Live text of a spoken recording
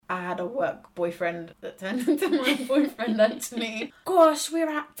I had a work boyfriend that turned into my boyfriend, actually. Gosh, we're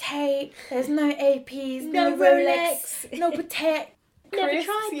at Tate. There's no APs, no Rolex, no Patek. Never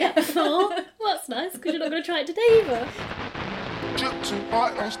tried that before. Well, that's nice, because you're not going to try it today either. Drip too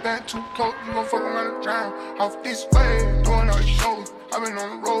hard, don't stand too close. You gon' fuck around and drown. Off this way, doing all the shows. I've been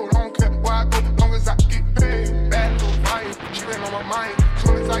on the road, I don't care where I go, as long as I get paid. Bad little fire, she been on my mind. As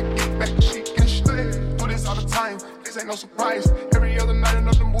soon as I get back, she get straight. Do this all the time, this ain't no surprise. Every other night,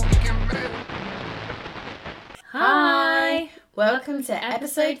 another movie get made. Hi! Welcome to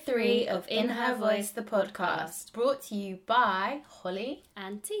episode 3 of In Her Voice, the podcast. Brought to you by Holly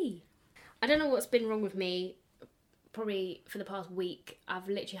and T. I don't know what's been wrong with me. Probably for the past week, I've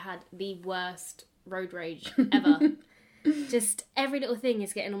literally had the worst road rage ever. Just every little thing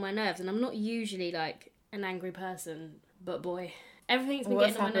is getting on my nerves, and I'm not usually like an angry person, but boy, everything's been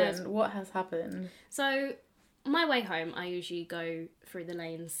getting on my nerves. What has happened? So, my way home, I usually go through the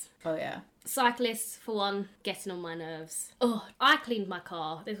lanes. Oh yeah. Cyclists, for one, getting on my nerves. Oh, I cleaned my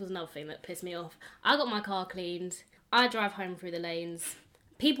car. This was another thing that pissed me off. I got my car cleaned. I drive home through the lanes.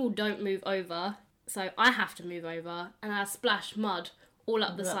 People don't move over. So I have to move over, and I splash mud all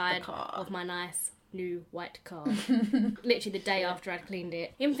up the side of my nice new white car. Literally the day after I'd cleaned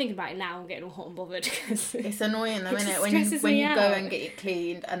it. Even thinking about it now, I'm getting all hot and bothered. Cause it's annoying though, isn't it? Stresses When me you out. go and get it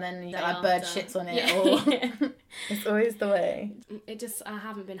cleaned, and then you get like bird shits on it. Yeah. Or... It's always the way. I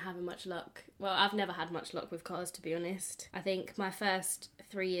haven't been having much luck. Well, I've never had much luck with cars, to be honest. I think my first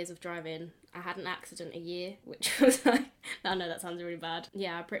 3 years of driving, I had an accident a year, which was like, I know that sounds really bad.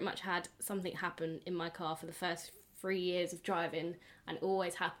 Yeah, I pretty much had something happen in my car for the first 3 years of driving, and it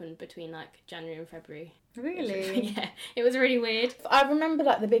always happened between like January and February. Really? Yeah, it was really weird. I remember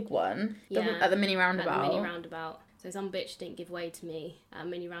like the big one, at the mini roundabout. At the mini roundabout. So some bitch didn't give way to me at a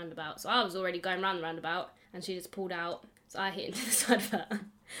mini roundabout. So I was already going round the roundabout, and she just pulled out. So I hit into the side of her,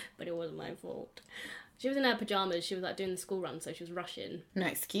 but it wasn't my fault. She was in her pyjamas, she was like doing the school run, so she was rushing. No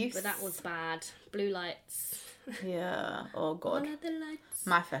excuse. But that was bad. Blue lights. Yeah, oh god. One of the lights.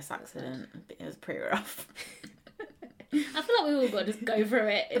 My first accident, it was pretty rough. I feel like we all got to just go through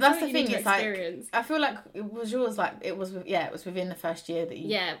it. But that's the thing, it's like, I feel like it was yours, like, it was within the first year that you...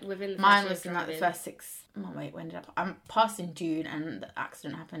 Yeah, within the first Mine year was in like the first 6... Oh wait, when did I passed in June, and the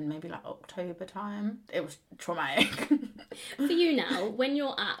accident happened maybe like October time. It was traumatic. For you now, when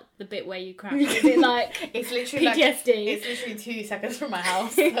you're at the bit where you crash, is it like it's literally PTSD? Like, it's literally 2 seconds from my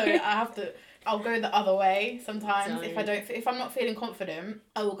house, so I'll go the other way sometimes. If I'm not feeling confident,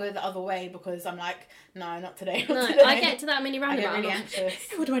 I will go the other way because I'm like, no, not today. Not today. I get to that mini roundabout. I get really anxious.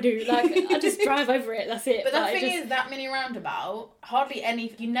 What do I do? Like, I just drive over it. That's it. But the thing is, that mini roundabout, hardly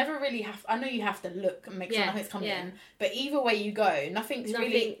any. You never really have. I know you have to look and make sure nothing's coming in. But either way you go, nothing's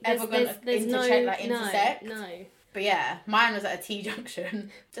really ever going to intersect. No. But yeah, mine was at a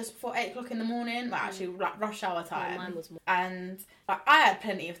T-junction just before 8 o'clock in the morning, like actually like rush hour time. Mine was more. And like, I had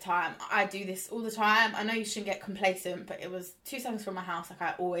plenty of time. I do this all the time. I know you shouldn't get complacent, but it was 2 seconds from my house. Like,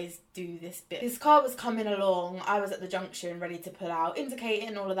 I always do this bit. This car was coming along. I was at the junction ready to pull out,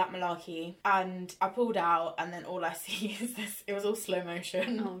 indicating all of that malarkey. And I pulled out, and then all I see is this. It was all slow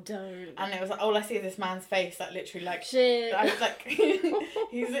motion. Oh, don't. And it was like, all I see is this man's face, like literally like... Shit. I was like,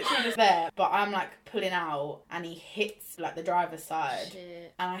 he's literally just there. But I'm like pulling out, and he hits like the driver's side.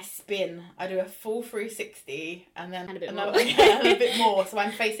 Shit. And I spin. I do a full 360, and then and a bit another, more. and a bit more. So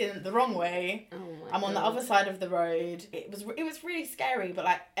I'm facing the wrong way. Oh my I'm on the God. other side of the road. It was really scary, but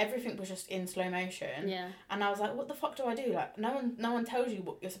like everything was just in slow motion. Yeah. And I was like, what the fuck do I do? Like no one tells you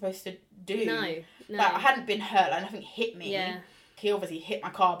what you're supposed to do. No. Like I hadn't been hurt. Like nothing hit me. Yeah. He obviously hit my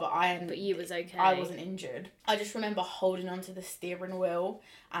car, but you was okay. I wasn't injured. I just remember holding onto the steering wheel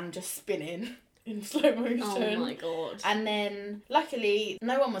and just spinning in slow motion. Oh my God. And then luckily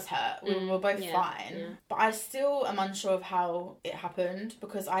no one was hurt. We were both fine. Yeah. But I still am unsure of how it happened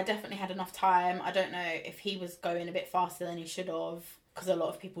because I definitely had enough time. I don't know if he was going a bit faster than he should have, because a lot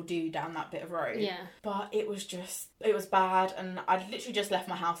of people do down that bit of road. Yeah. But it was bad, and I'd literally just left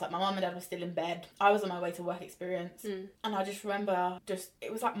my house. Like, my mum and dad were still in bed. I was on my way to work experience. And I just remember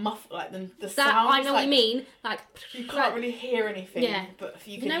it was like muffled, like the sound. I know like, what you mean. Like, you can't really hear anything. Yeah. But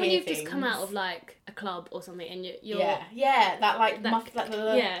you can you know when hear you've just come out of like a club or something and you're that like muffled, like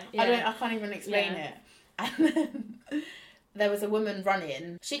yeah. I can't even explain it. And then there was a woman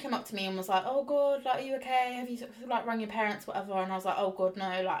running. She came up to me and was like, oh God, like, are you okay? Have you like rung your parents, whatever? And I was like, oh God,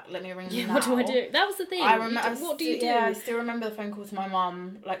 no, like, let me ring them now. What do I do? That was the thing. What do you do? Yeah, I still remember the phone call to my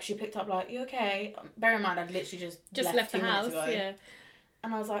mum. Like, she picked up like, you okay? Bear in mind, I'd literally just left the 2 minutes house, ago. yeah.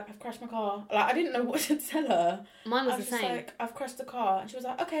 And I was like, I've crashed my car. Like, I didn't know what to tell her. Mine was I the just same. like, I've crashed the car. And she was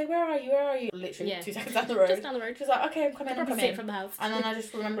like, okay, where are you? Literally 2 seconds down the road. Just down the road. She was like, okay, I'm Probably see it from the house. And then I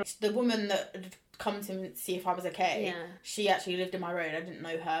just remember the woman that had come to see if I was okay. Yeah. She actually lived in my road. I didn't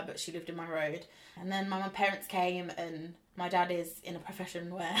know her, but she lived in my road. And then my parents came, and my dad is in a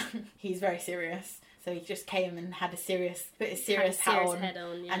profession where he's very serious. So he just came and had a serious hat on,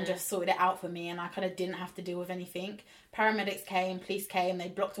 and just sorted it out for me, and I kind of didn't have to deal with anything. Paramedics came, police came, they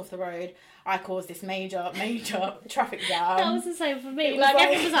blocked off the road. I caused this major traffic jam. That was the same for me. Like,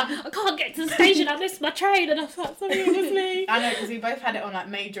 everyone was like, I can't get to the station, I missed my train, and I was like, sorry, it was me. I know, because we both had it on like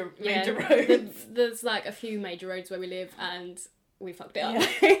major roads. There's like a few major roads where we live, and we fucked it up.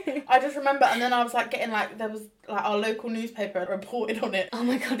 Yeah. I just remember, and then I was like getting like, there was like our local newspaper reported on it. Oh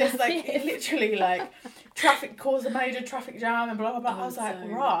my god, there's like literally like traffic caused a major traffic jam and blah blah blah. I was like,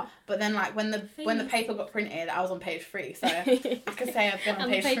 rah. But then like when the paper got printed, I was on page 3, so I could say I've been on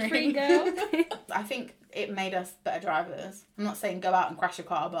page 3. Girl. I think it made us better drivers. I'm not saying go out and crash your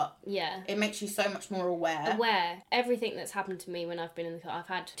car, but yeah, it makes you so much more aware. Everything that's happened to me when I've been in the car, I've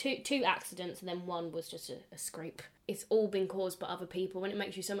had two accidents, and then one was just a scrape. It's all been caused by other people, and it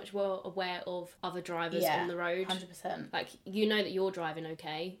makes you so much more aware of other drivers on the road. 100%. Like, you know that you're driving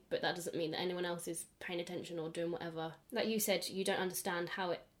okay, but that doesn't mean that anyone else is paying attention or doing whatever. Like you said, you don't understand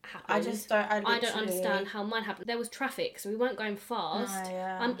how it happened. I don't understand how mine happened. There was traffic, so we weren't going fast. No,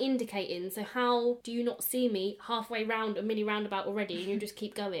 yeah. I'm indicating, so how do you not see me halfway round a mini roundabout already and you just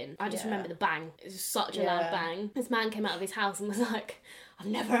keep going? I just remember the bang. It was such a loud bang. This man came out of his house and was like, I've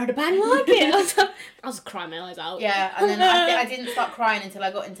never heard a bang like it. I was crying my eyes out. Yeah, and then I didn't start crying until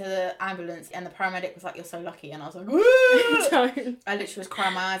I got into the ambulance, and the paramedic was like, "You're so lucky," and I was like, "Woo!" I literally was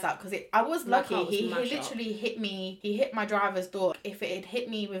crying my eyes out because I was lucky. He literally hit me. He hit my driver's door. If it had hit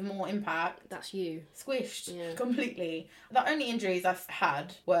me with more impact, that's you squished completely. The only injuries I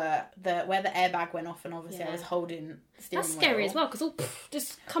had were where the airbag went off, and obviously I was holding the steering wheel. That's scary as well because all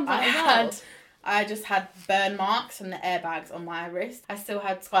just comes out. I just had burn marks from the airbags on my wrist. I still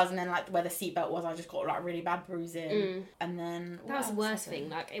had scars, and then like where the seatbelt was, I just got like really bad bruising. And then that was the worst thing.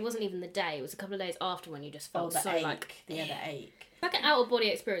 Like, it wasn't even the day; it was a couple of days after when you just felt the so ache. like the ache. Like an out of body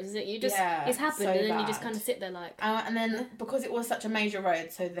experience, isn't it? You just it's happened, so and then you just kind of sit there like. And then because it was such a major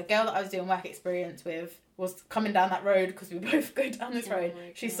road, so the girl that I was doing work experience with was coming down that road because we both go down this road.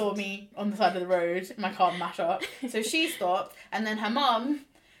 She saw me on the side of the road, my car mash up, so she stopped, and then her mum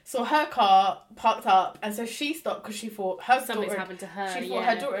saw her car parked up, and so she stopped because she thought something's happened to her. She thought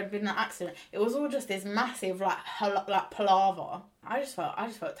her daughter had been in an accident. It was all just this massive like palaver. I just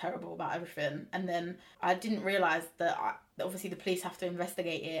felt terrible about everything, and then I didn't realise that obviously the police have to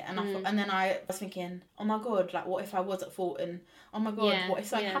investigate it, and and then I was thinking, oh my god, like what if I was at fault, and oh my god, what if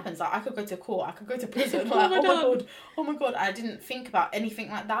something happens? Like I could go to court, I could go to prison. Like oh my god. I didn't think about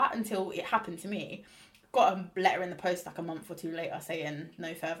anything like that until it happened to me. Got a letter in the post like a month or 2 later saying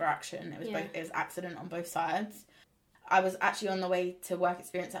no further action. It was it was accident on both sides. I was actually on the way to work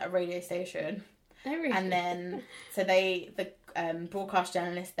experience at a radio station. Oh, really? And then so the broadcast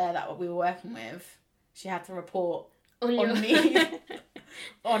journalist there that we were working with, she had to report on me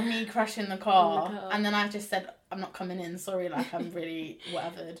on me crashing the car. And then I just said, I'm not coming in, sorry, like I'm really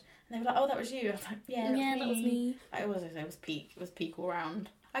whatevered. And they were like, oh, that was you. I was like, that was me. Like, it was peak all round.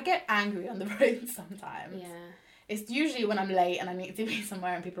 I get angry on the road sometimes. Yeah. It's usually when I'm late and I need to be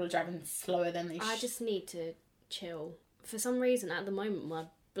somewhere and people are driving slower than they should. I just need to chill. For some reason, at the moment, my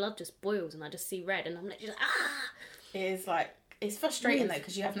blood just boils and I just see red and I'm like, just, ah! It is like, it's frustrating though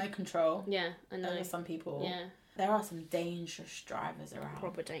because you have no control. Yeah, I know. Over some people. Yeah. There are some dangerous drivers around.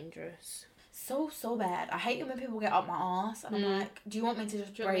 Proper dangerous. So bad. I hate it when people get up my arse and I'm like, do you want me to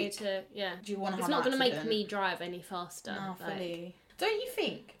just brake? Do you want to It's not going to make me drive any faster. No, fully. Don't you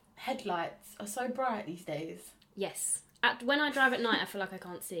think headlights are so bright these days? Yes. When I drive at night, I feel like I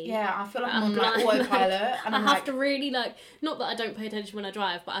can't see. Yeah, I feel like I'm on like autopilot. And I have to really like, not that I don't pay attention when I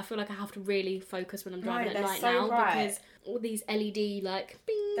drive, but I feel like I have to really focus when I'm driving at night now because all these LED like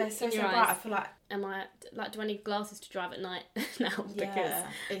bing. They're so bright. I feel like. Do I need glasses to drive at night now? Because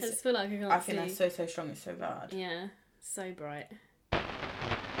I just feel like I can't see. I think that's so strong. It's so bad. Yeah, so bright.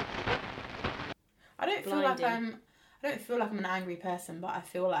 I don't feel like I'm an angry person, but I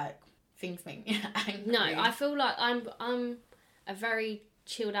feel like things make me angry. No, I feel like I'm a very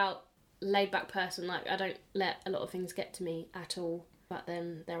chilled out, laid back person. Like I don't let a lot of things get to me at all. But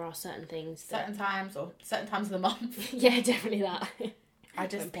then there are certain things. Certain times of the month. Yeah, definitely that. I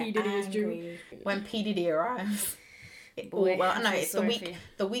just get angry when P Diddy arrives. It's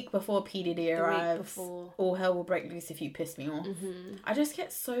the week before P Diddy arrives. All hell will break loose if you piss me off. I just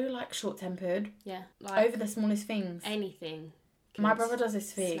get so like short tempered. Yeah, like over the smallest things. Anything. My brother does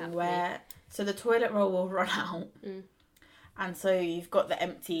this Slap thing me. where, so the toilet roll will run out. Mm. And so you've got the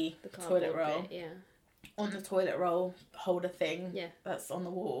empty The toilet cardboard roll. bit, yeah. On the toilet roll holder thing Yeah. that's on the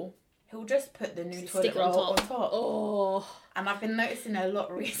wall. He'll just put the new Stick toilet it on roll on top. top. Oh. And I've been noticing it a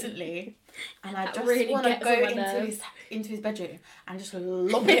lot recently. And I That just really want to gets go on my into his bedroom and just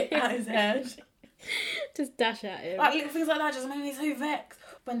lob it at his head. Just dash at him. Like little things like that just make me so vexed.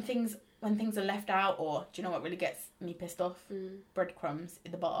 When things are left out, or do you know what really gets me pissed off? Breadcrumbs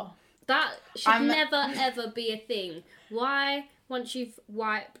in the bar. That should never ever be a thing. Why, once you've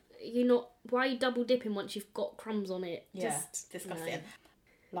wiped, why are you double dipping once you've got crumbs on it? Yeah, Just disgusting.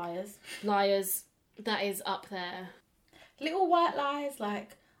 No. Liars. Liars. That is up there. Little white lies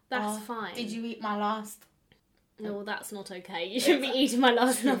like, That's fine. Did you eat my last? No, that's not okay. You shouldn't be eating my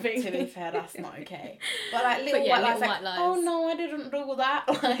last nothing. To be fair, that's not okay. But like little yeah, white lies little like, white lies. oh no, I didn't do that.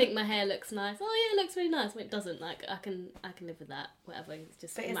 I think my hair looks nice. Oh yeah, it looks really nice. Well, it doesn't. Like I can live with that. Whatever. It's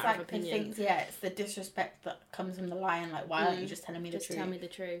just But a it's matter like of the opinion. things, it's the disrespect that comes from the lying. Like, why aren't you just telling me the Just truth? tell me the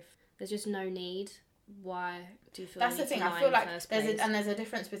truth. There's just no need. Why do you feel? That's you the need thing. to I lie feel in the like first there's place? a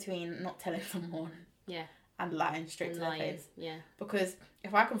difference between not telling someone Yeah. and lying straight And to their lying. face. Yeah. Because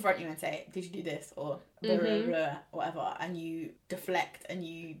if I confront you and say, "Did you do this?" or blah, blah, blah, whatever, and you deflect and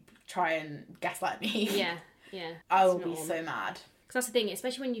you try and gaslight me, Yeah. Yeah. I It's will be not on. so mad. Because that's the thing,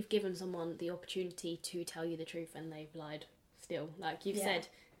 especially when you've given someone the opportunity to tell you the truth and they've lied still. Like, you've said,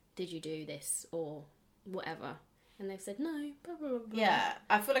 did you do this? Or whatever. And they've said, no, blah, blah, blah, blah. Yeah,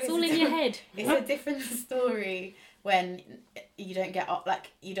 I feel like It's all in your head. It's a different story when you don't get up,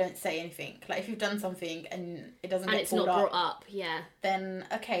 like, you don't say anything. Like, if you've done something and it doesn't And get it's pulled not up, brought up, yeah. then,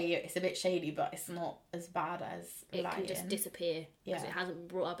 okay, it's a bit shady, but it's not as bad as It lying. can just disappear. Because Yeah. it hasn't been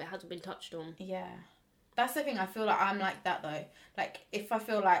brought up, it hasn't been touched on. Yeah. That's the thing, I feel like I'm like that, though. Like, if I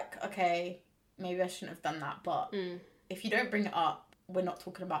feel like, okay, maybe I shouldn't have done that, but if you don't bring it up, we're not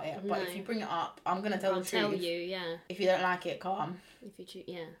talking about it. But No. if you bring it up, I'm going to tell I'll the truth. tell you, yeah. If you don't like it, calm. If you choose,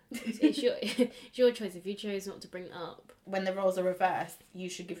 yeah. It's your, it's your choice. If you chose not to bring it up. When the roles are reversed, you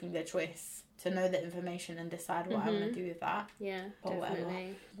should give me the choice to know the information and decide what I want to do with that. Yeah, Or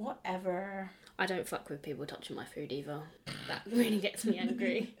definitely. Whatever. I don't fuck with people touching my food either. That really gets me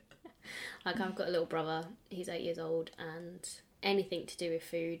angry. Like, I've got a little brother, he's 8 years old, and anything to do with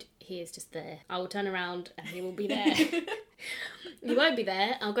food, he is just there. I will turn around and he will be there. He won't be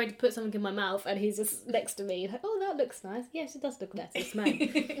there. I'll go to put something in my mouth and he's just next to me. Like, oh, that looks nice. Yes, it does look nice. It's mine.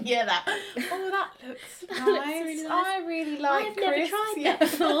 Yeah, that. Oh, that looks nice. looks really nice. I really like I've never crisps. tried Yeah. that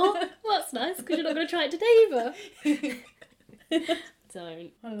before. Well, that's nice because you're not going to try it today either.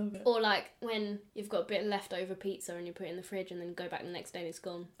 Don't. I love it. Or like when you've got a bit of leftover pizza and you put it in the fridge and then go back the next day and it's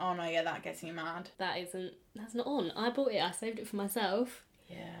gone. Oh no, yeah, that gets me mad. That's not on. I bought it, I saved it for myself.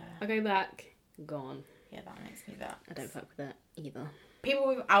 Yeah. I go back, gone. Yeah, that makes me that. I don't fuck with that either. People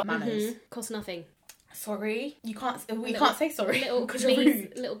without manners. Cost nothing. Sorry. You can't, we Little- can't say sorry. Little because you're please,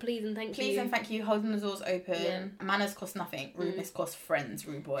 rude. little please and thank Please you. and thank you, holding the doors open. Yeah. Manners cost nothing. Rudeness costs friends,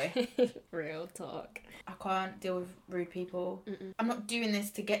 rude boy. Real talk. I can't deal with rude people. I'm not doing this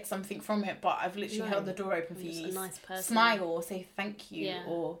to get something from it, but I've literally No. held the door open for Just you. a nice person. Smile or say thank you Yeah.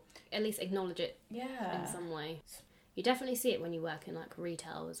 or At least acknowledge it yeah. in some way. You definitely see it when you work in like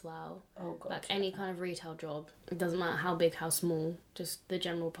retail as well. Oh god. Like any kind of retail job. It doesn't matter how big, how small. Just the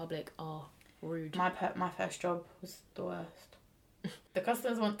general public are rude. My first job was the worst. The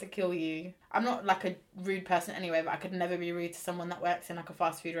customers want to kill you. I'm not like a rude person anyway, but I could never be rude to someone that works in like a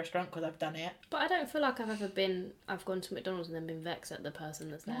fast food restaurant because I've done it. But I don't feel like I've gone to McDonald's and then been vexed at the person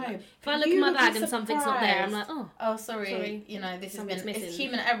that's there. No, Like, if but I look you in my would be bag and something's not there, I'm surprised. like, oh. Oh, sorry. Sorry. You know, this has Something's been... It's missing.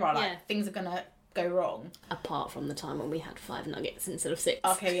 human error. Like, Yeah. things are going to go wrong. Apart from the time when we had 5 nuggets instead of 6.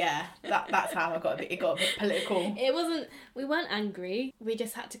 Okay, yeah. That's how it got a bit political. It wasn't, we weren't angry. We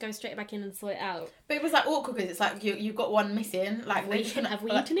just had to go straight back in and sort it out. But it was like awkward because it's like you've got one missing. Like Have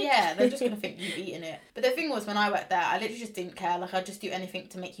we eaten it? Yeah, they're just gonna think you've eaten it. But the thing was, when I worked there, I literally just didn't care. Like I'd just do anything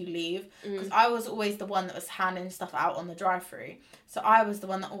to make you leave because I was always the one that was handing stuff out on the drive-through. So I was the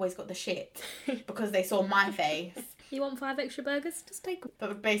one that always got the shit because they saw my face. You want 5 extra burgers? Just take them.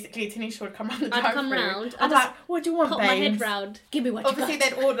 But basically, Tanisha would come round the I'd drive-through. come round, I'm I'd like, what do you want, Pop babes? my head round. Give me what Obviously, you got.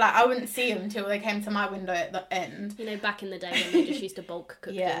 they'd order, like, I wouldn't see them until they came to my window at the end. You know, back in the day when they just used to bulk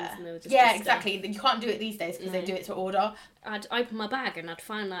cook Yeah, things and they were just yeah, just, exactly. You can't do it these days because they do it to order. I'd open my bag and I'd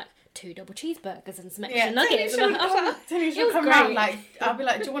find like 2 double cheeseburgers and some extra Yeah, nuggets. Tanisha And would I was come, like, Tanisha it would was come great. round, like, I'll be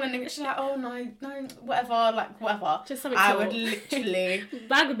like, do you want a nugget? She's like, oh, no, whatever, like, whatever. Just something I sort. would literally,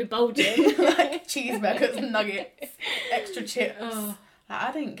 Bag would be bulging. like, cheeseburgers, nuggets, extra chips. Oh. Like,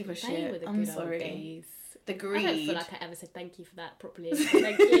 I didn't give a They shit. were the I'm good old sorry. days. The I greed. don't feel like I ever said thank you for that properly.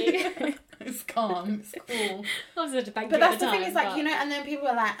 Thank you. It's calm. It's cool. I was such a banker But that's at the the thing, time, is like, but- you know, and then people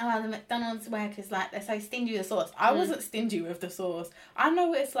are like, oh, the McDonald's workers, like, they're so stingy with the sauce. I wasn't stingy with the sauce. I know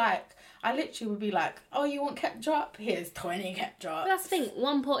what it's like. I literally would be like, oh, you want ketchup? Here's 20 ketchup. But that's the thing,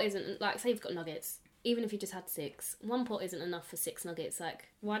 one pot isn't, like, say you've got nuggets, even if you just had 6, one pot isn't enough for 6 nuggets. Like,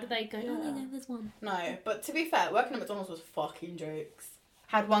 why do they go, oh, no, there's one? No, but to be fair, working at McDonald's was fucking jokes.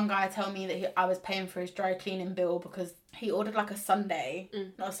 Had one guy tell me that I was paying for his dry cleaning bill because he ordered like a sundae,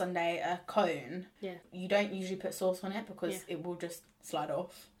 not a sundae, a cone. Yeah. You don't usually put sauce on it because Yeah. it will just slide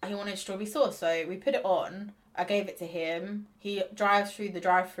off. He wanted strawberry sauce, so we put it on. I gave it to him. He drives through the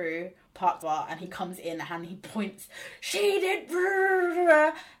drive-through, parked bar, and he comes in and he points, she did.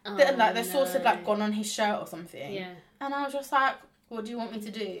 Like the sauce had like gone on his shirt or something. Yeah. And I was just like, what do you want me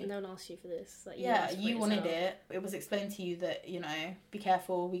to do? No one asked you for this. Like, Yeah, asked for you it wanted yourself. it. It was explained to you that, you know, be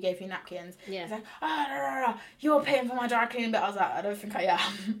careful. We gave you napkins. Yeah. He's like, you're paying for my dry cleaning bit. I was like, I don't think I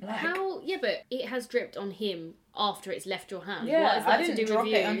am. Like, How? Yeah, but it has dripped on him after it's left your hand. yeah, what is that I didn't to do drop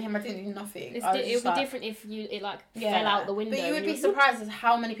with you? it on him. I didn't do nothing. It's I was it just would be like, different if it like yeah. fell out the window. But you would and be you're- surprised as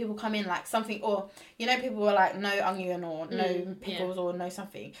how many people come in like something, or you know, people were like no onion or no pickles or no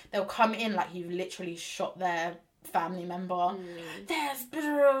something. They'll come in like you've literally shot their family member. There's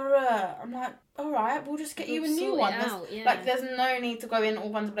I'm like, all right, we'll just get you a We'll new sort one. it There's- out, yeah. Like, there's no need to go in all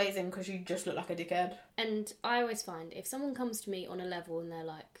guns blazing because you just look like a dickhead. And I always find if someone comes to me on a level and they're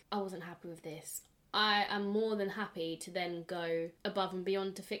like, I wasn't happy with this, I am more than happy to then go above and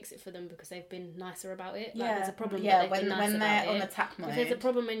beyond to fix it for them because they've been nicer about it. Like, there's a problem. Yeah, but they've been nice when about they're on it. attack mode. If there's a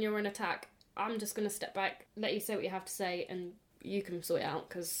problem and you're on attack, I'm just going to step back, let you say what you have to say, and you can sort it out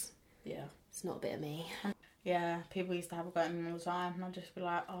because Yeah. it's not a bit of me. Yeah, people used to have a go at me all the time, and I'd just be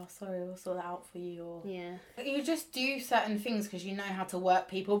like, oh, sorry, we'll sort that out for you. Or Yeah. you just do certain things because you know how to work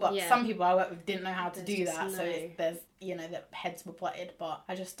people, but Yeah. some people I work with didn't know how to There's do just that, so no- there's, you know, the heads were butted, but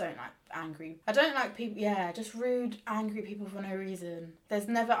I just don't like angry. I don't like people, just rude, angry people for no reason. I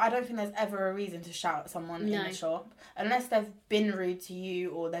don't think there's ever a reason to shout at someone in No. the shop, unless they've been rude to you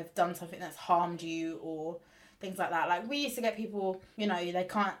or they've done something that's harmed you or things like that. Like, we used to get people, you know, they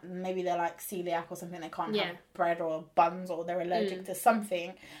can't, maybe they're like celiac or something, they can't Yeah. have bread or buns or they're allergic to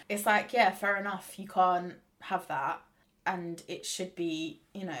something. It's like, yeah, fair enough, you can't have that. And it should be,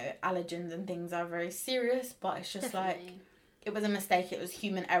 you know, allergens and things are very serious, but it's just like, Definitely. it was a mistake, it was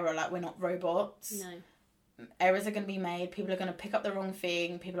human error, like, we're not robots. No. Errors are going to be made, people are going to pick up the wrong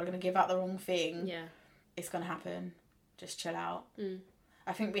thing, people are going to give out the wrong thing. Yeah. It's going to happen. Just chill out. Mm.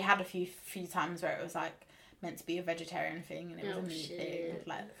 I think we had a few times where it was like, meant to be a vegetarian thing and it was Oh, a meat thing, shit.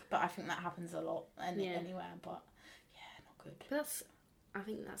 like, but I think that happens a lot Yeah. anywhere, but yeah, not good. But I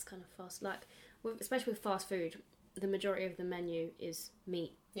think that's kind of fast. Like, especially with fast food, the majority of the menu is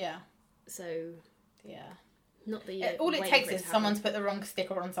meat. Yeah, So, yeah. not that you're All it waiting takes for it is to someone happen. to put the wrong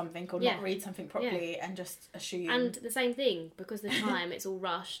sticker on something or Yeah. not read something properly and just assume. And the same thing, because the time, it's all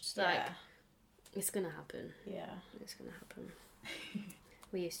rushed. Like, yeah, it's going to happen. yeah. It's going to happen.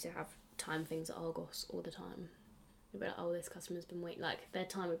 We used to have time things at Argos all the time. We'd be like, oh, this customer's been waiting. Like, their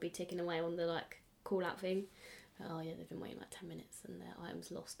time would be ticking away on the, like, call-out thing. Oh, yeah, they've been waiting, like, 10 minutes and their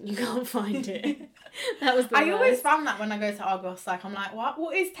item's lost and you can't find it. That was the I always worst. found that when I go to Argos, like, I'm like,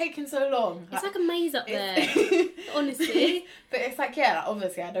 what is taking so long? It's like a maze up there, it's- honestly. But it's like, yeah, like,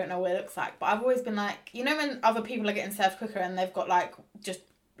 obviously I don't know what it looks like, but I've always been like, you know, when other people are getting served quicker and they've got like,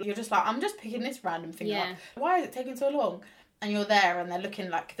 you're just like, I'm just picking this random thing Yeah. up. Why is it taking so long? And you're there and they're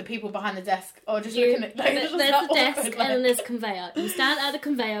looking like, the people behind the desk are just You, looking at, like, there's just the like, desk awkward, and then like- there's a conveyor. You stand at the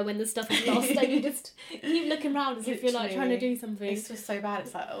conveyor when the stuff is lost and you just keep looking around as if you're like trying to do something. It's just so bad,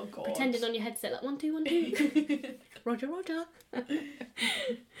 it's like, oh god. Pretending on your headset like 1, 2, 1, 2. Roger, Roger.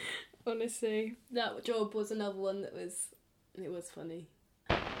 Honestly, that job was another one that was funny.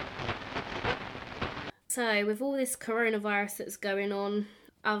 So with all this coronavirus that's going on,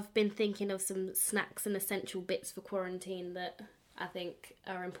 I've been thinking of some snacks and essential bits for quarantine that I think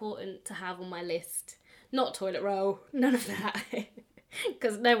are important to have on my list. Not toilet roll, none of that,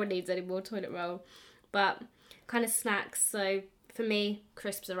 because no one needs any more toilet roll. But kind of snacks. So for me,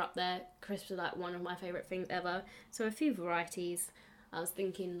 crisps are up there. Crisps are like one of my favourite things ever. So a few varieties. I was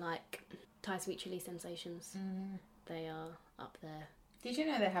thinking like Thai sweet chili sensations. They are up there. Did you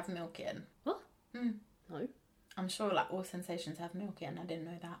know they have milk in? What? Mm. No, I'm sure like all sensations have milk in. I didn't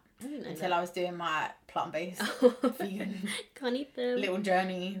know that I didn't know until that. I was doing my plant-based vegan Can't eat them. little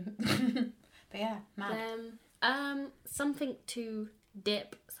journey. But yeah, mad. Something to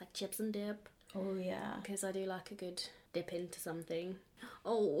dip. It's like chips and dip. Oh yeah. Because I do like a good dip into something.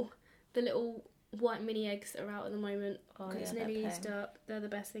 Oh, the little white mini eggs that are out at the moment. Oh, It's yeah, nearly they're Easter. They're the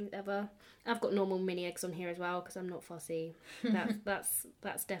best things ever. I've got normal mini eggs on here as well because I'm not fussy.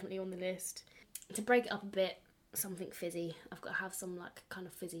 That's definitely on the list. To break it up a bit, something fizzy. I've got to have some like kind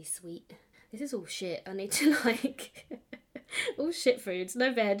of fizzy sweet. This is all shit. I need to like all shit foods.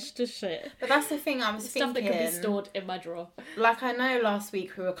 No veg, just shit. But that's the thing, I was Stuff thinking. that can be stored in my drawer. Like, I know last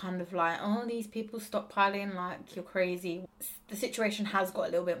week we were kind of like, oh, these people stockpiling, like, you're crazy. The situation has got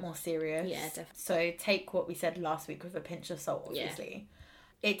a little bit more serious. Yeah, definitely. So take what we said last week with a pinch of salt, obviously. Yeah.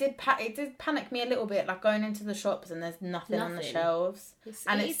 It did panic me a little bit, like going into the shops and there's nothing on the shelves.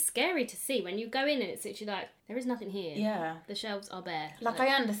 It's scary to see when you go in and it's literally like, there is nothing here. Yeah. The shelves are bare. Like, I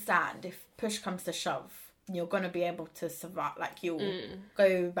understand if push comes to shove, you're going to be able to survive. Like, you'll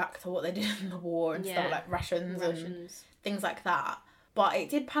go back to what they did in the war and stuff, like rations and things like that. But it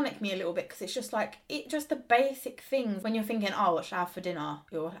did panic me a little bit because it's just like, just the basic things. When you're thinking, oh, what should I have for dinner?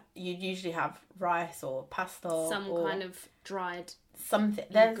 You usually have rice or pasta. Some kind of dried something.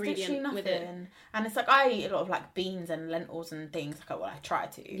 There's ingredient literally with it. nothing. And it's like, I eat a lot of like beans and lentils and things. Like, well, I try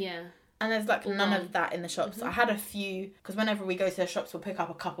to. Yeah. And there's like none of that in the shops. I had a few, because whenever we go to the shops, we'll pick up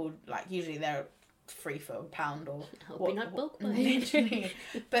a couple. Like, usually they're free for £1 or what, not bulk buy. Literally.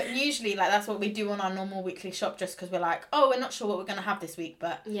 But usually, like, that's what we do on our normal weekly shop, just because we're like, oh, we're not sure what we're going to have this week,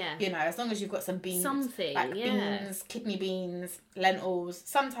 but you know, as long as you've got some beans, something, like beans, kidney beans, lentils,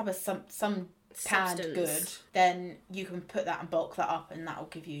 some type of some canned Substance. good, then you can put that and bulk that up, and that will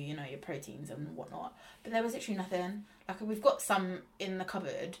give you, you know, your proteins and whatnot. But there was literally nothing. Like, we've got some in the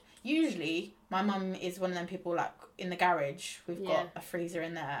cupboard. Usually my mum is one of them people, like, in the garage we've got a freezer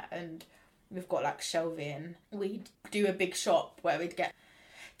in there and we've got like shelving. We'd do a big shop where we'd get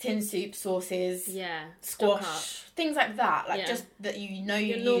tin soup, sauces, squash, things like that. Like, just that you know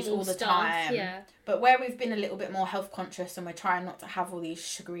you use all the time. Yeah. But where we've been a little bit more health conscious and we're trying not to have all these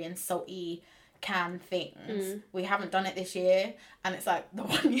sugary and salty canned things, we haven't done it this year. And it's like the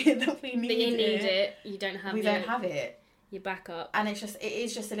one year that we need it, you don't have we don't have it. You back up. And it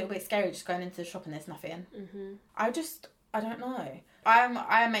is just a little bit scary just going into the shop and there's nothing. I don't know.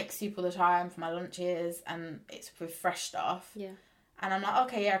 I make soup all the time for my lunches and it's with fresh stuff. Yeah. And I'm like,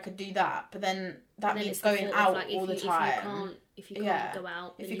 okay, yeah, I could do that. But then that means going out all the time. If you can't go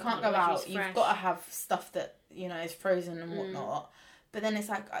out. If you can't go out, you've got to have stuff that, you know, is frozen and whatnot. But then it's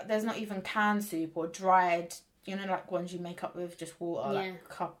like, there's not even canned soup or dried, you know, like ones you make up with just water, like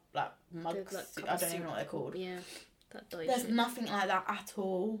cup, like mugs. Like I don't even know what they're called. Yeah. There's nothing like that at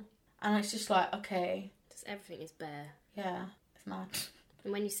all. And it's just like, okay. Just everything is bare. Yeah. It's mad.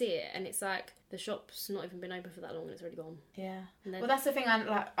 And when you see it, and it's like the shop's not even been open for that long, and it's already gone. Yeah. Well, that's the thing. I've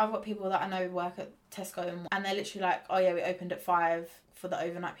got people that I know work at Tesco, and they're literally like, "Oh yeah, we opened at 5 for the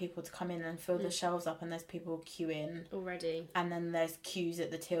overnight people to come in and fill the shelves up, and there's people queuing already, and then there's queues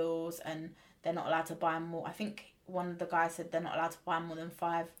at the tills, and they're not allowed to buy more. I think one of the guys said they're not allowed to buy more than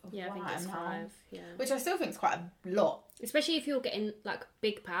 5. Yeah, I think it's 5. Yeah, which I still think is quite a lot. Especially if you're getting like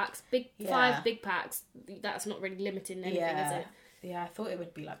big packs, 5 big packs. That's not really limiting anything, is it? Yeah, I thought it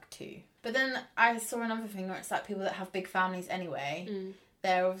would be like 2. But then I saw another thing where it's like people that have big families anyway,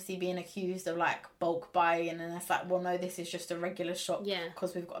 they're obviously being accused of like bulk buying, and then it's like, well, no, this is just a regular shop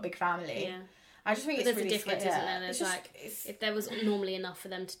because we've got a big family. Yeah. I just think it's there's really a difference, isn't there? There's just, like, if there was normally enough for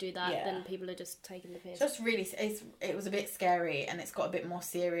them to do that, then people are just taking the piss. Just really, it was a bit scary, and it's got a bit more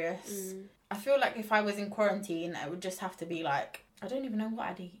serious. I feel like if I was in quarantine, it would just have to be like, I don't even know what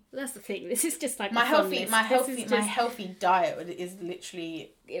I'd eat. That's the thing. This is just like my healthy diet is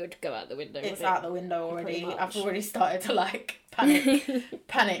literally, it would go out the window. It's out the window already. I've already started to like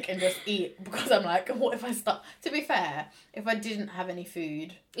panic and just eat, because I'm like, what if I start? To be fair, if I didn't have any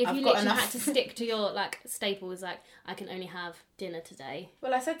food, if you literally had to stick to your like staples, like I can only have dinner today.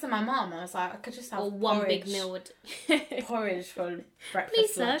 Well, I said to my mum, I was like, I could just have one big meal porridge for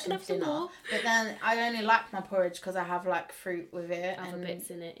breakfast, please, lunch, sir, and dinner. But then I only like my porridge because I have like fruit with it, other bits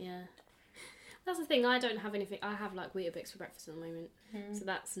in it. Yeah, that's the thing. I don't have anything. I have like Weetabix for breakfast at the moment, so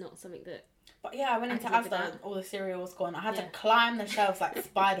that's not something that. But yeah, I went into Asda, all the cereal was gone. I had to climb the shelves like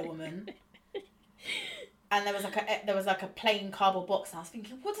Spider Woman. And there was like a plain cardboard box, and I was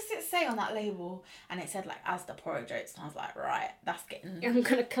thinking, what does it say on that label? And it said like Asda porridge oats, and I was like, right, that's getting. I'm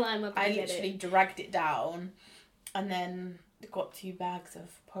gonna climb up. I literally dragged it down, and then got 2 bags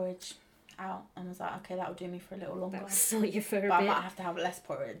of porridge out, and was like, okay, that'll do me for a little longer. That'll sort you for a bit. I might have to have less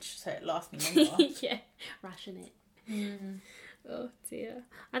porridge so it lasts me longer. Yeah, ration it. Oh dear.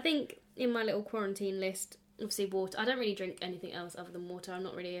 I think in my little quarantine list, obviously water. I don't really drink anything else other than water. I'm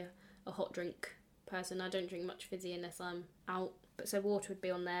not really a hot drink person. I don't drink much fizzy unless I'm out. But so water would be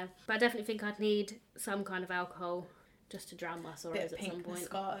on there. But I definitely think I'd need some kind of alcohol just to drown my sorrows at some point.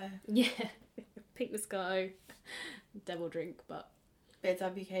 Moscato. Yeah. Pink the Sky. Devil drink, but... Bit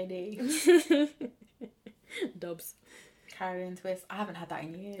of WKD. Dubs. Caribbean twist. I haven't had that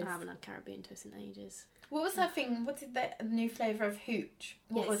in years. I haven't had Caribbean twist in ages. What was that thing? What did the new flavour of hooch?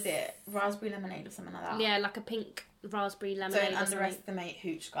 What was it? Raspberry lemonade or something like that? Yeah, like a pink raspberry lemonade. Don't underestimate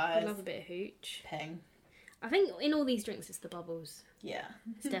hooch, guys. I love a bit of hooch. Ping. I think in all these drinks it's the bubbles. Yeah.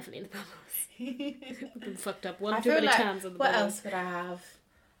 It's definitely the bubbles. I've been fucked up one I too feel many like, times on the what bubbles. else would I have?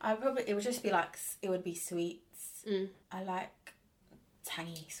 It would just be like, it would be sweets. I like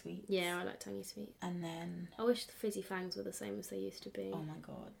tangy sweets. Yeah, I like tangy sweet. And then... I wish the fizzy fangs were the same as they used to be. Oh my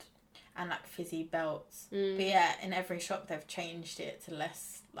god. And like fizzy belts. But yeah, in every shop they've changed it to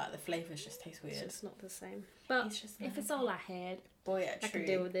less, like the flavours just taste weird. It's just not the same. But It's just if not it's all I had, Boy, yeah, I true. can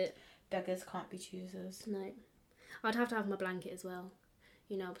deal with it. Beggars can't be choosers. No. I'd have to have my blanket as well.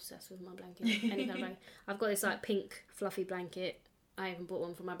 You know, I'm obsessed with my blanket. Any kind of blanket. I've got this like pink fluffy blanket. I even bought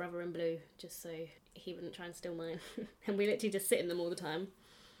one for my brother in blue just so he wouldn't try and steal mine. And we literally just sit in them all the time.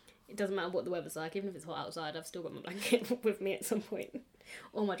 It doesn't matter what the weather's like. Even if it's hot outside, I've still got my blanket with me at some point.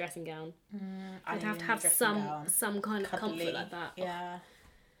 Or my dressing gown. I'd have to have some kind of comfort like that. Yeah.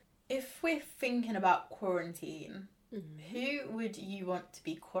 If we're thinking about quarantine, who would you want to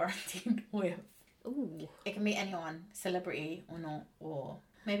be quarantined with? Ooh. It can be anyone, celebrity or not, or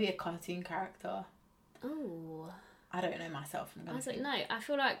maybe a cartoon character. Oh. I don't know myself. I don't know. I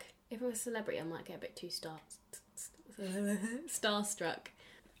feel like if I was a celebrity, I might get a bit too starstruck.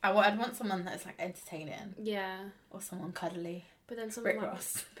 I'd want someone that's like entertaining. Yeah. Or someone cuddly. But then someone Rick like...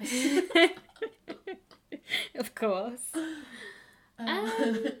 Ross. Of course.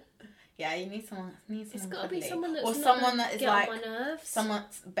 Yeah, you need someone. It's got to cuddly. be someone that's or not someone that is get like on my nerves.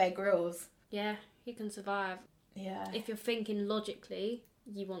 someone's Bear Grylls. Yeah, he can survive. Yeah. If you're thinking logically,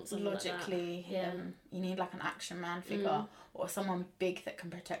 you want someone Logically, like that. him. You need like an action man figure or someone big that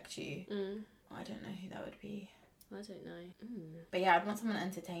can protect you. I don't know who that would be. I don't know. But yeah, I'd want someone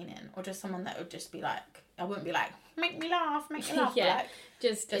entertaining or just someone that would just be like, I wouldn't be like, make me laugh. Yeah, but like,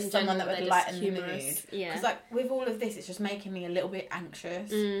 just in someone general, that would they're lighten just the mood. humorous. Yeah. Because like with all of this, it's just making me a little bit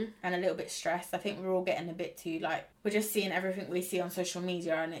anxious and a little bit stressed. I think we're all getting a bit too like, we're just seeing everything we see on social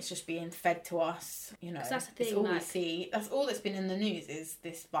media and it's just being fed to us, you know. That's the thing, it's all we like... see. That's all that's been in the news is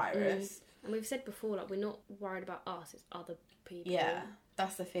this virus. And we've said before, like, we're not worried about us, it's other people. Yeah,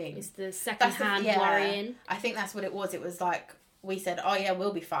 that's the thing. It's the second-hand worrying. I think that's what it was. It was like, we said, oh yeah,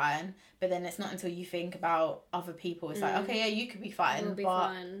 we'll be fine. But then it's not until you think about other people. It's like, okay, yeah, you could be fine. We'll be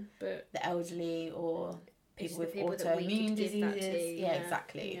fine, but... the elderly or people with people that we autoimmune could give that diseases. to, Yeah,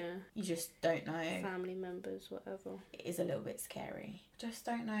 exactly. Yeah. You just don't know. Family members, whatever. It is a little bit scary. Just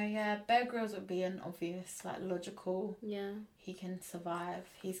don't know, yeah. Bear Grylls would be an obvious, like, logical. Yeah. He can survive.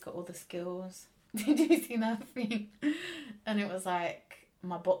 He's got all the skills. Did you see that thing? And it was like,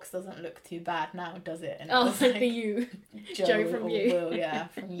 my box doesn't look too bad now, does it? And it was like the You. Joe from or You. Will, yeah,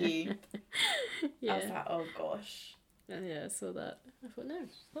 from You. Yeah. I was like, oh gosh. Yeah, I saw that. I thought, no,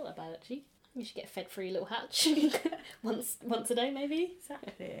 it's not that bad actually. You should get fed for your little hatch. once a day, maybe.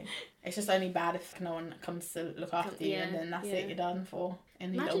 Exactly. It's just only bad if no one comes to look after you and then that's it, you're done for.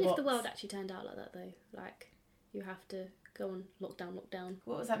 In the Imagine little if the box. world actually turned out like that though. Like, you have to go on lockdown.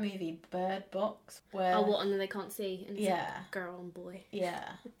 What was that movie? Bird Box? Where... Oh, what? And then they can't see. And it's Yeah. like girl and boy.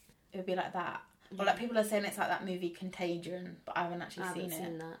 Yeah. It would be like that. Or like people are saying it's like that movie Contagion, but I haven't actually I haven't seen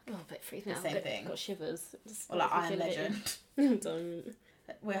it. that. Oh, a bit freaky. The same thing. Got shivers. Just Or like makes me Iron feel a bit Legend. Don't.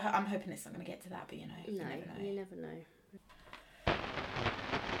 I'm hoping it's not going to get to that, but you know, you No, never know. you never know.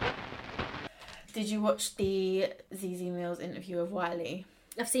 Did you watch the ZZ Mills interview of Wiley?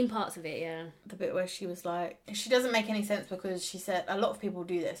 I've seen parts of it, yeah. The bit where she was like, she doesn't make any sense because she said, a lot of people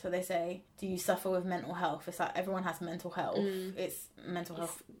do this where they say, do you suffer with mental health? It's like everyone has mental health. It's mental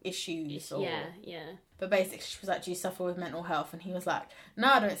health issues. Or... Yeah. But basically she was like, do you suffer with mental health? And he was like, no,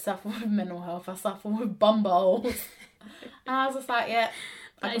 I don't suffer with mental health. I suffer with bumballs. And I was just like, yeah,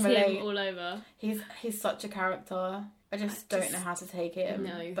 I can relate. Him all over. He's such a character. I just don't know how to take him.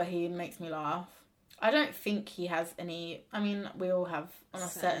 No. But he makes me laugh. I don't think he has any... I mean, we all have, on a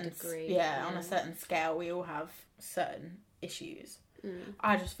certain degree. Yeah, on a certain scale, we all have certain issues.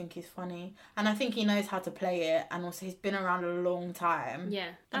 I just think he's funny. And I think he knows how to play it. And also, he's been around a long time. Yeah,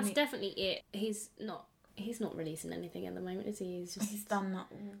 that's definitely it. He's not releasing anything at the moment, is he? He's done that.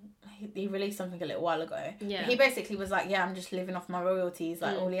 He released something a little while ago. Yeah. He basically was like, yeah, I'm just living off my royalties.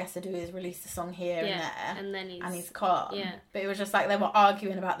 Like, all he has to do is release a song here and there. And then he's calm. Yeah. But it was just like, they were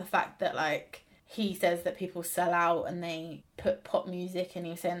arguing about the fact that, like, he says that people sell out and they put pop music, and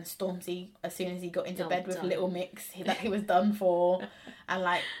he was saying Stormzy, as soon as he got into bed with done. Little Mix, that he was done for. And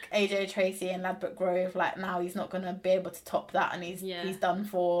like AJ Tracy and Ladbroke Grove, like now he's not going to be able to top that, and he's done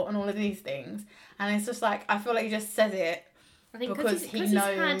for, and all of these things. And it's just like, I feel like he just says it I think because he's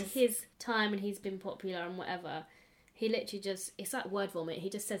knows had his time and he's been popular and whatever. He literally just, it's like word vomit. He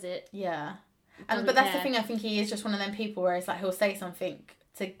just says it. Yeah. Doesn't But that's care. the thing, I think he is just one of them people where it's like he'll say something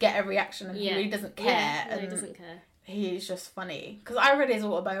to get a reaction, and he really doesn't care. Yeah, no, he and doesn't care. he's just funny. Because I read his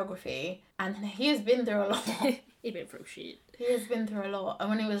autobiography, and he has been through a lot. He's been through shit. He has been through a lot. And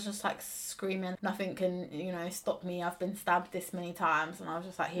when he was just like screaming, nothing can, stop me, I've been stabbed this many times. And I was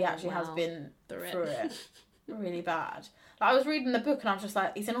just like, he actually has been through it really bad. Like, I was reading the book and I was just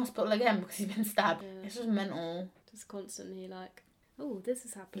like, he's in hospital again because he's been stabbed. Yeah. It's just mental. Just constantly like, oh, this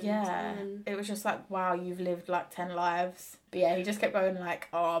has happened. Yeah. And It was just like, wow, you've lived like 10 lives. But yeah, he just kept going like,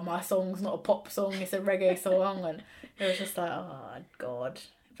 oh, my song's not a pop song, it's a reggae song. And it was just like, oh, God.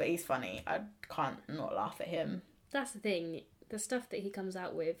 But he's funny. I can't not laugh at him. that's the thing. The stuff that he comes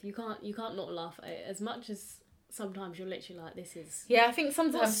out with, you can't not laugh at it. As much as sometimes you're literally like, this is... Yeah, I think What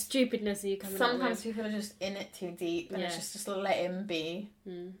sometimes stupidness are you coming out sometimes with? people are just in it too deep, and Yeah. it's just let him be.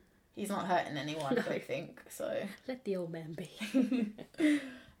 Mm. He's not hurting anyone, I don't think. So Let the old man be.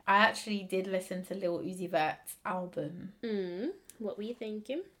 I actually did listen to Lil Uzi Vert's album. What were you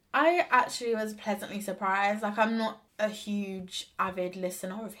thinking? I actually was pleasantly surprised. Like, I'm not a huge avid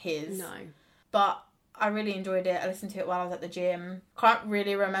listener of his. No. But I really enjoyed it. I listened to it while I was at the gym. Can't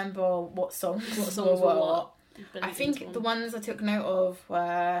really remember what songs, songs were what. But I it's think one. the ones I took note of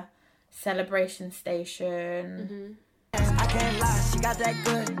were Celebration Station. I can't lie, she got that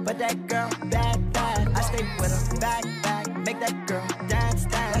good, but that girl, bad, bad. I stay with her, back, make that girl dance,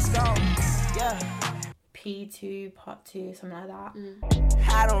 let's go, yeah. P2, Part 2, something like that.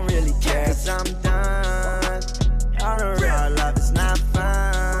 I don't really care, 'cause I'm done. All the real love is not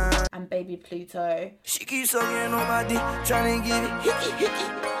fun. And Baby Pluto. She keeps sucking on my dick, trying to get it hickey.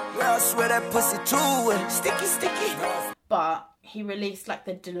 Girl, I swear that pussy too wet, sticky. But he released like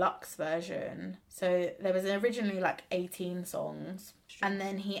the deluxe version. So there was originally like 18 songs. And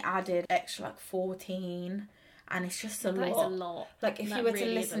then he added extra like 14. And it's just a That is lot. a lot. Like if That you were really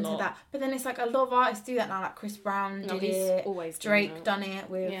to is a listen to lot. that. But then it's like a lot of artists do that now. Like Chris Brown No, did he's it. always done Drake that. done it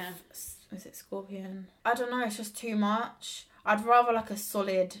with, Yeah. is it Scorpion? I don't know, it's just too much. I'd rather like a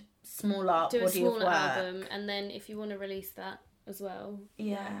solid, smaller Do a body of smaller work. album, and then if you want to release that as well.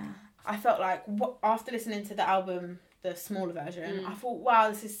 Yeah. I felt like after listening to the album, the smaller version, I thought, wow,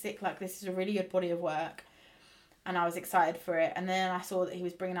 this is sick. Like, this is a really good body of work. And I was excited for it. And then I saw that he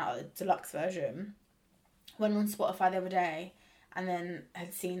was bringing out a deluxe version. Went on Spotify the other day and then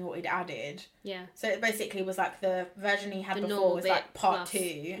had seen what he'd added. Yeah. So it basically was like the version he had The before normal was bit like part plus-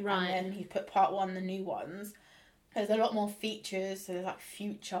 2. right. And then he put part 1, the new ones. There's a lot more features. So there's like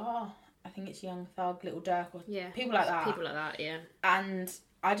Future. I think it's Young Thug, Little Durk, or Yeah. people like that. People like that, yeah. And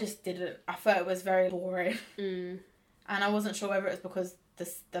I just didn't. I thought it was very boring, Mm. and I wasn't sure whether it was because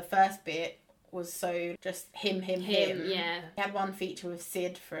the first bit was so just him. Yeah. He had one feature with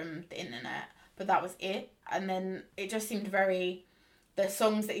Sid from the internet, but that was it. And then it just seemed very. The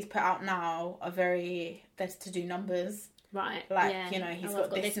songs that he's put out now are very. They're to do numbers. Right. Like, yeah. He's I've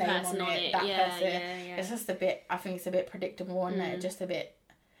got this name person on it, that yeah, person. Yeah. It's just a bit. I think it's a bit predictable, isn't it? Just a bit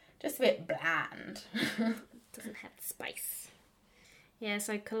bland. Doesn't have the spice. Yeah,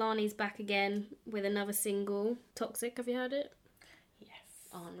 so Kalani's back again with another single. Toxic, have you heard it? Yes.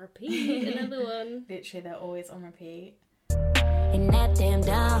 On repeat, another one. Literally, they're always on repeat. And that damn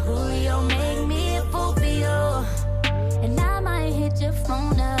Don Julio make me a fool for you. And I might hit your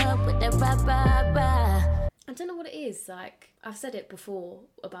phone up with that rah. I don't know what it is, like, I've said it before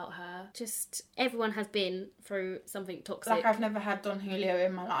about her. Just, everyone has been through something toxic. Like, I've never had Don Julio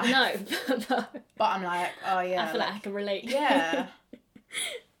in my life. No, but But I'm like, oh yeah. I feel like I can relate. Yeah.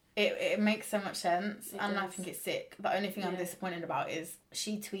 It makes so much sense, and I does. think it's sick. The only thing I'm disappointed about is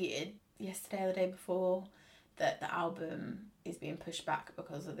she tweeted yesterday or the day before that the album is being pushed back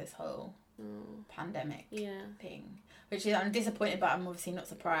because of this whole pandemic Yeah. thing. Which is, I'm disappointed, but I'm obviously not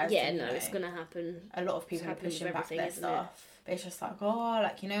surprised. Yeah, and, no, it's going to happen. a lot of people are happens with pushing back everything, their isn't it? stuff. But it's just like, oh,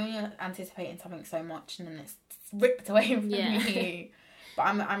 like, when you're anticipating something so much and then it's ripped away from Yeah. you. But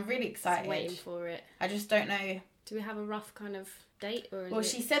I'm really excited. Just waiting for it. I just don't know. Do we have a rough kind of date? Or is Well, it...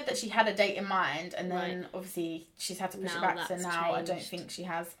 she said that she had a date in mind, and then Right. obviously she's had to push Now it back. So that's now I don't changed. think she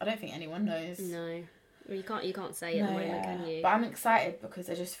has. I don't think anyone knows. No. Well, you can't say at the moment, can you? But I'm excited because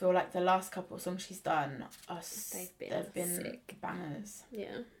I just feel like the last couple of songs she's done they've been sick. bangers.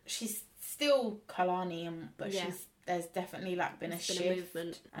 Yeah. She's still Kalani, but there's definitely like been a shift,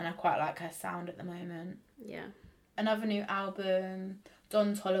 movement, and I quite like her sound at the moment. Yeah. Another new album,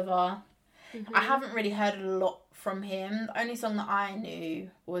 Don Toliver. Mm-hmm. I haven't really heard a lot from him. The only song that I knew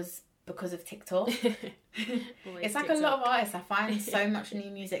was because of TikTok. It's like TikTok. A lot of artists, I find so much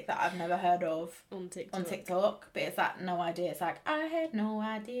new music that I've never heard of on TikTok, but it's like no idea. It's like I had no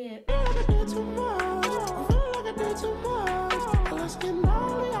idea.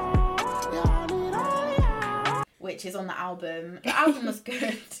 Which is on the album. The album was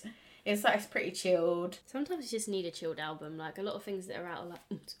good. It's like it's pretty chilled. Sometimes you just need a chilled album. Like a lot of things that are out are like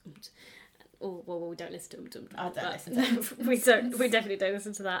or well, we don't listen to I don't listen to we definitely don't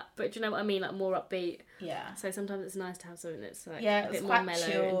listen to that. But do you know what I mean? Like more upbeat. Yeah. So sometimes it's nice to have something that's like a bit more mellow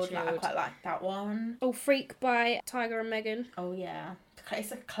chilled. and chilled. Like, I quite like that one. Oh, Freak by Tyga and Megan. Oh yeah.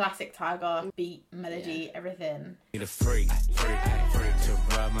 It's a classic Tyga beat, melody, everything. Need a freak to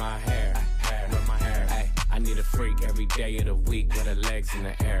rub my hair. I need a freak every day of the week with her legs in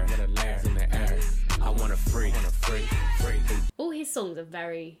the air. I want a freak. All his songs are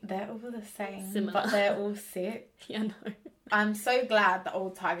very... They're all the same, similar. But they're all sick. Yeah, I know. I'm so glad that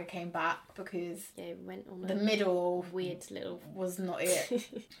old Tyga came back because it went on the middle weird little was not it.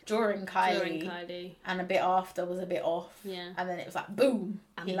 During Kylie and a bit after was a bit off. Yeah. And then it was like boom.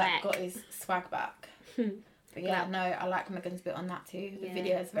 He back. got his swag back. But yeah, no, I like Megan's bit on that too. The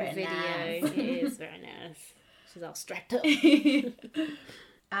video is very nice. It is very nice. She's all strapped up.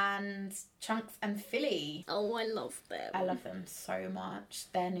 And Chunks and Philly. Oh, I love them. I love them so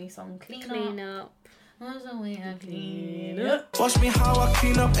much. Their new song, Clean Up. Up. Clean up. Watch me how I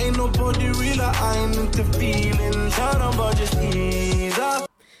clean up, ain't nobody real. I ain't into feelings. I don't but just ease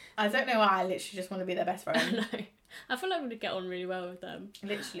up. I don't know why, I literally just want to be their best friend. I know. I feel like we'd get on really well with them.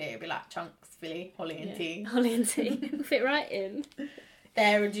 Literally, it'd be like Chunks, Philly, Holly and T. Holly and T. Fit right in.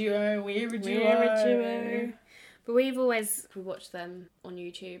 They're a duo, we're a duo. But we watch them on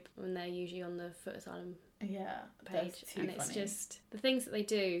YouTube when they're usually on the Foot Asylum page. And it's just, the things that they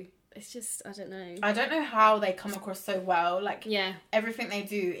do, it's just, I don't know. I don't know how they come across so well. Like, yeah, everything they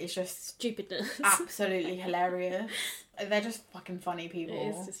do is just stupidness. Absolutely hilarious. They're just fucking funny people. It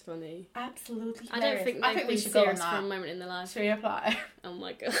is just funny. Absolutely hilarious. I think we should go on that for a moment in their life. Should we apply? Oh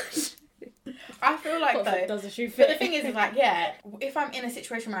my gosh. I feel like though, does a shoe but fit? the thing is like, yeah, if I'm in a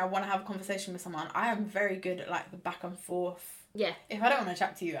situation where I want to have a conversation with someone, I am very good at like the back and forth. Yeah. If I don't want to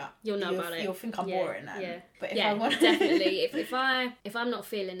chat to you, you'll know about it. You'll think I'm boring then. Yeah. But if I want definitely. If I'm not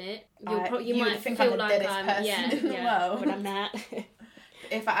feeling it, you might think feel I'm the like deadest person in the world. But I'm not.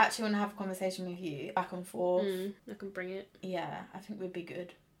 If I actually want to have a conversation with you, back and forth, I can bring it. Yeah, I think we'd be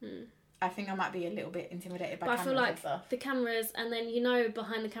good. I think I might be a little bit intimidated by but cameras I feel like and stuff. The cameras, and then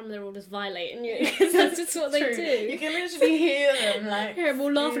behind the camera they're all just violating you because that's just what they do. You can literally hear them like. Hear them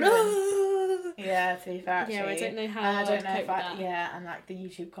all laughing. Oh! Yeah, to be fair, actually. Yeah, I don't know how. And I don't know cope if with that. Yeah, and like the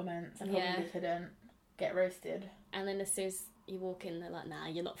YouTube comments, I probably couldn't get roasted. And then as soon as you walk in, they're like, "Nah,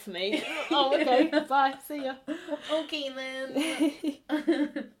 you're not for me." Oh, okay, bye, see ya. Okay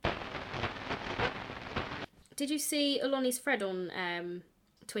then. Did you see Aloni's thread on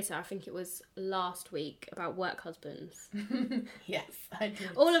Twitter? I think it was last week about work husbands. Yes, I did.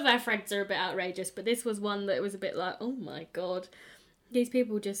 All of our threads are a bit outrageous, but this was one that was a bit like, oh my god, these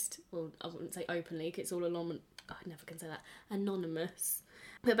people just, well, I wouldn't say openly, because it's all I never can say that, anonymous.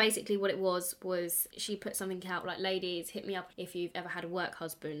 But basically what it was she put something out like, ladies, hit me up if you've ever had a work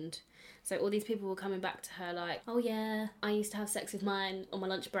husband. So all these people were coming back to her like, oh yeah, I used to have sex with mine on my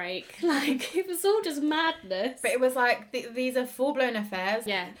lunch break. Like, it was all just madness. But it was like, these are full-blown affairs.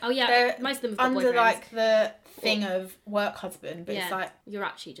 Yeah. Oh yeah, they're most of them have got under boyfriends. like the thing of work husband, but it's like, you're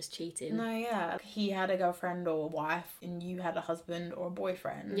actually just cheating. no, yeah, he had a girlfriend or a wife and you had a husband or a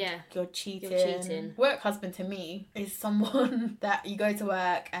boyfriend. Yeah. You're cheating. Work husband to me is someone that you go to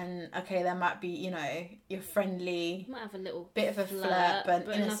work and okay, there might be, you're friendly, You might have a little bit of a flirt, but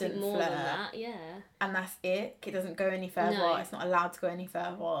an innocent nothing more flirt. than that. Yeah. And that's it. It doesn't go any further. No. It's not allowed to go any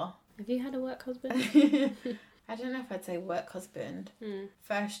further. Have you had a work husband? I don't know if I'd say work husband.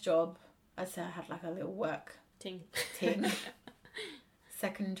 First job, I'd say I had like a little work Ting.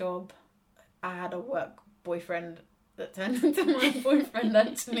 Second job, I had a work boyfriend that turned into my boyfriend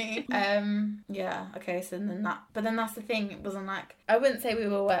actually. Yeah, okay, so then that's the thing, it wasn't like, I wouldn't say we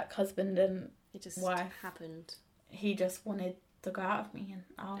were work husband and It just wife. happened. He just wanted to go out with me and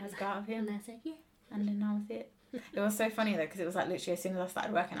I wanted to go out with him. And I said, yeah. And then that was it. It was so funny though, because it was like literally as soon as I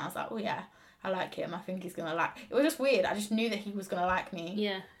started working, I was like, oh yeah, I like him. I think he's gonna like. It was just weird. I just knew that he was gonna like me.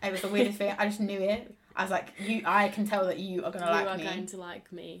 Yeah. It was the weirdest thing. I just knew it. I was like, I can tell that you are gonna like me. You are going to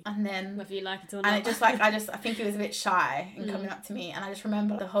like me. And then, whether you like it or not. and it just like, I think he was a bit shy in coming up to me, and I just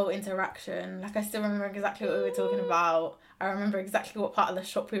remember the whole interaction. Like I still remember exactly what we were talking about. I remember exactly what part of the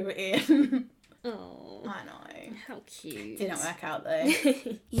shop we were in. Oh, I know. how cute. Didn't work out though.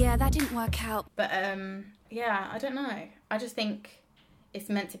 Yeah, that didn't work out. But yeah, I don't know. I just think it's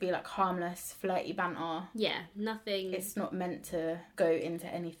meant to be like harmless, flirty banter. Yeah, nothing. It's not meant to go into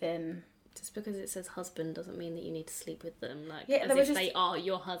anything. Just because it says husband doesn't mean that you need to sleep with them. Like, Yeah, as they were if just- they are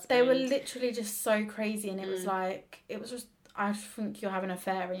your husband. They were literally just so crazy, and it was like, it was just, I think you're having an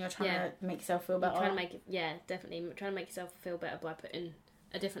affair and you're trying to make yourself feel better. You're trying to make it, yeah, definitely. Trying to make yourself feel better by putting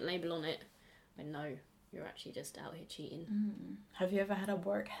a different label on it. When no, you're actually just out here cheating. Have you ever had a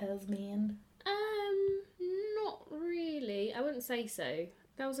work husband? Not really. I wouldn't say so.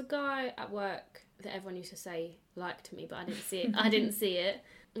 There was a guy at work that everyone used to say liked me, but I didn't see it. I didn't see it.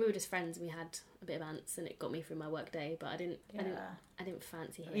 We were just friends. And we had a bit of ants, and it got me through my work day. But I didn't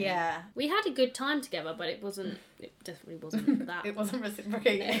fancy him. Yeah. We had a good time together, but it wasn't. It definitely wasn't that. It wasn't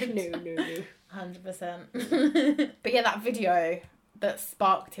reciprocated. No. 100%. But yeah, that video that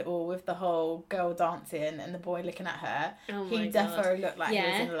sparked it all with the whole girl dancing and the boy looking at her, Oh he my defo looked like he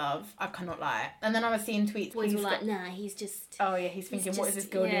Yeah. was in love. I cannot lie. And then I was seeing tweets. Boys he's were like, got- nah, he's just. oh yeah, he's thinking, what is this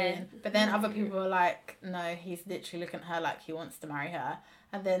just- girl yeah. doing? But then other people were like, no, he's literally looking at her like he wants to marry her.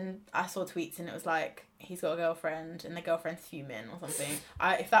 And then I saw tweets and it was like, he's got a girlfriend and the girlfriend's fuming or something.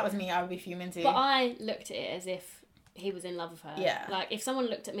 If that was me, I would be fuming too. But I looked at it as if he was in love with her. Yeah. Like, if someone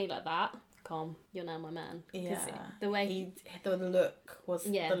looked at me like that, calm, you're now my man. 'Cause yeah. the way the look was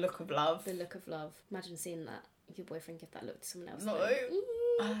Yeah. the look of love. the look of love. Imagine seeing that your boyfriend give that look to someone else. No.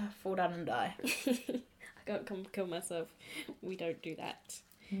 though. Fall down and die. I can't come kill myself. We don't do that.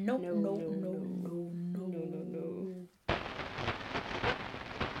 No.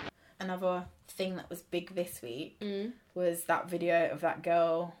 Another thing that was big this week was that video of that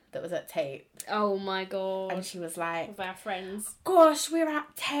girl that was at Tape, Oh my god. and she was like, With our friends. gosh, we're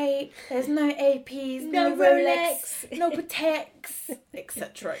at Tape, there's no APs, no No Rolex, Rolex. no Pateks,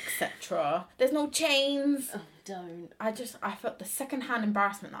 etc, etc, there's no chains. Oh, don't. I felt the second-hand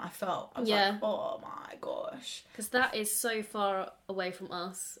embarrassment that I felt. I was Yeah. like, oh my gosh. Because that is so far away from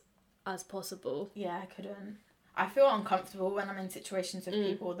us as possible. Yeah, I couldn't. I feel uncomfortable when I'm in situations with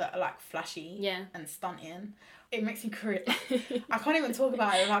people that are like flashy Yeah. and stunting. It makes me cringe. I can't even talk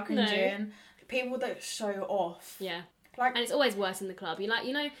about it without No. cringing. People that show off. Yeah. Like, And it's always worse in the club.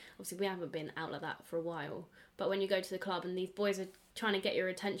 Obviously we haven't been out like that for a while. But when you go to the club and these boys are trying to get your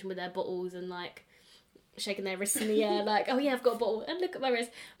attention with their bottles and like shaking their wrists in the air, like, oh yeah, I've got a bottle and look at my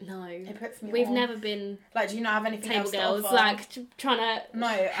wrist. No. it puts me We've off. never been Like, do you not have anything table else to girls, offer? like trying to No,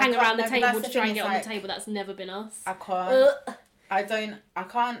 I hang can't- around the no, but table that's to the try thing, and get it's on like, the table. That's never been us. I can't. Ugh. I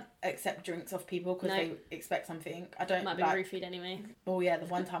can't accept drinks off people because No. they expect something. I don't Might be like. roofied anyway. Oh yeah, the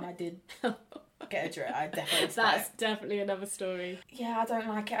one time I did get a drink, I definitely. That's definitely another story. Yeah, I don't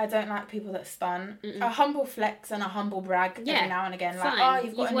like it. I don't like people that stun. A humble flex and a humble brag Yeah, every now and again. Like, Fine. oh,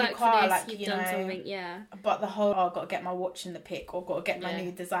 you've got a new worked car, for this, like, you've you done know. something, yeah. But the whole, oh, I've got to get my watch in the pic, or got to get my Yeah.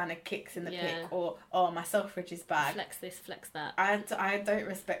 new designer kicks in the Yeah. pic, or, oh, my Selfridges bag. Flex this, flex that. I don't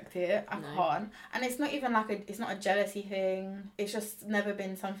respect it. I No. can't. And it's not even like it's not a jealousy thing. It's just never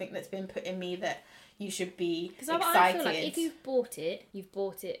been something that's been put in me that you should be Because excited. I feel like if you've bought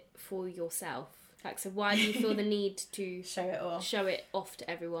it for yourself. Like, so why do you feel the need to show it off. show it off to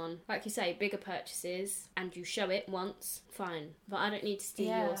everyone? Like you say, bigger purchases, and you show it once, fine. But I don't need to see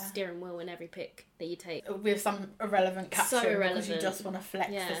Yeah. your steering wheel in every pic that you take. With some irrelevant caption because you irrelevant. just want to flex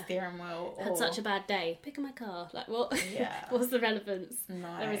Yeah. the steering wheel. Had such a bad day. Picking my car. Like, what? Yeah. What's the relevance?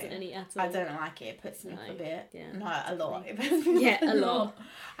 No. There isn't any at all. I don't like it. It puts me off a No. bit. Yeah. No, a lot. It puts me Yeah, off a lot.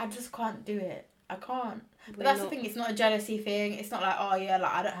 I just can't do it. I can't. But We're that's not- the thing. It's not a jealousy thing. It's not like, oh yeah,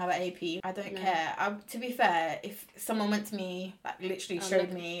 like I don't have an AP. I don't No. care. To be fair, if someone went to me, like literally Oh, showed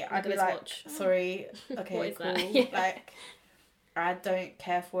look- me, look I'd at be this like, watch. sorry, okay, What is cool. that? Yeah. Like, I don't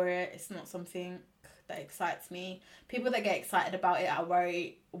care for it. It's not something that excites me. People that get excited about it, I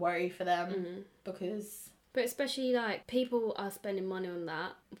worry for them Mm-hmm. because But especially, like, people are spending money on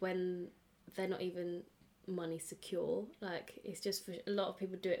that when they're not even money secure. Like, it's just for a lot of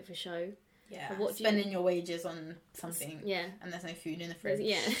people do it for show. yeah, But what do you- spending your wages on something Yeah. and there's no food in the fridge.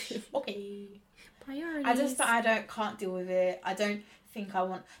 Yeah. Okay. Priorities. I can't deal with it. I don't think I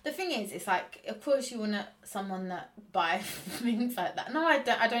want. The thing is, it's like, of course you want someone that buys things like that. No, I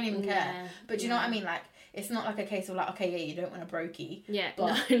don't even care. Yeah, But do you know what I mean? Like, it's not like a case of like, okay, yeah, you don't want a brokey. Yeah,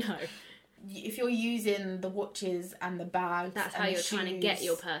 But no. if you're using the watches and the bags, That's and how the you're trying to shoes, get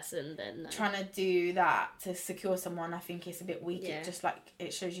your person, then no. trying to do that to secure someone, I think it's a bit weak. Yeah. It just like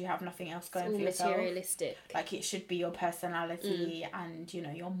it shows you have nothing else It's going all for yourself. materialistic. Like it should be your personality and you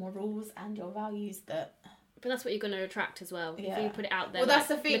know your morals and your values that. But that's what you're going to attract as well. Yeah. If you put it out there, Well, that's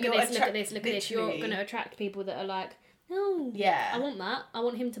the thing, Look you'll at this, look at attract- this, look at this. You're literally. going to attract people that are like, no, Yeah. I want that. I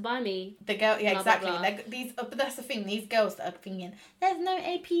want him to buy me. The girl, yeah, Blah, blah, exactly. blah. Like, these, but that's the thing. These girls that are thinking, "There's no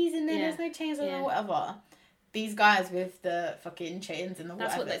APs in there. Yeah. There's no chains or Yeah. whatever." These guys with the fucking chains and the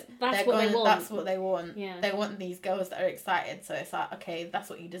That's what whatever. that's what they want. That's what they want. Yeah. They want these girls that are excited. So it's like, okay, that's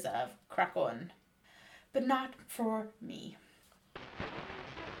what you deserve. Crack on. But not for me.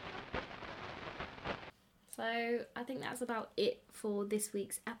 So I think that's about it for this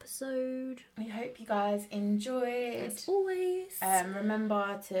week's episode. We hope you guys enjoyed. As always.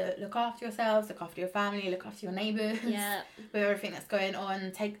 Remember to look after yourselves, look after your family, look after your neighbours. Yeah. With everything that's going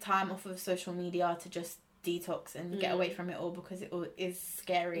on, take time off of social media to just detox and get away from it all because it all is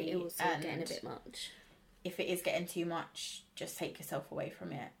scary. It also and getting a bit much. if it is getting too much, just take yourself away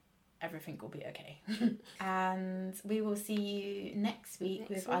from it. Everything will be okay. And we will see you next week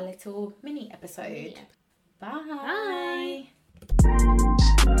with our little mini episode. Yeah. Bye.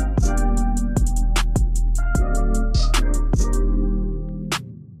 Bye.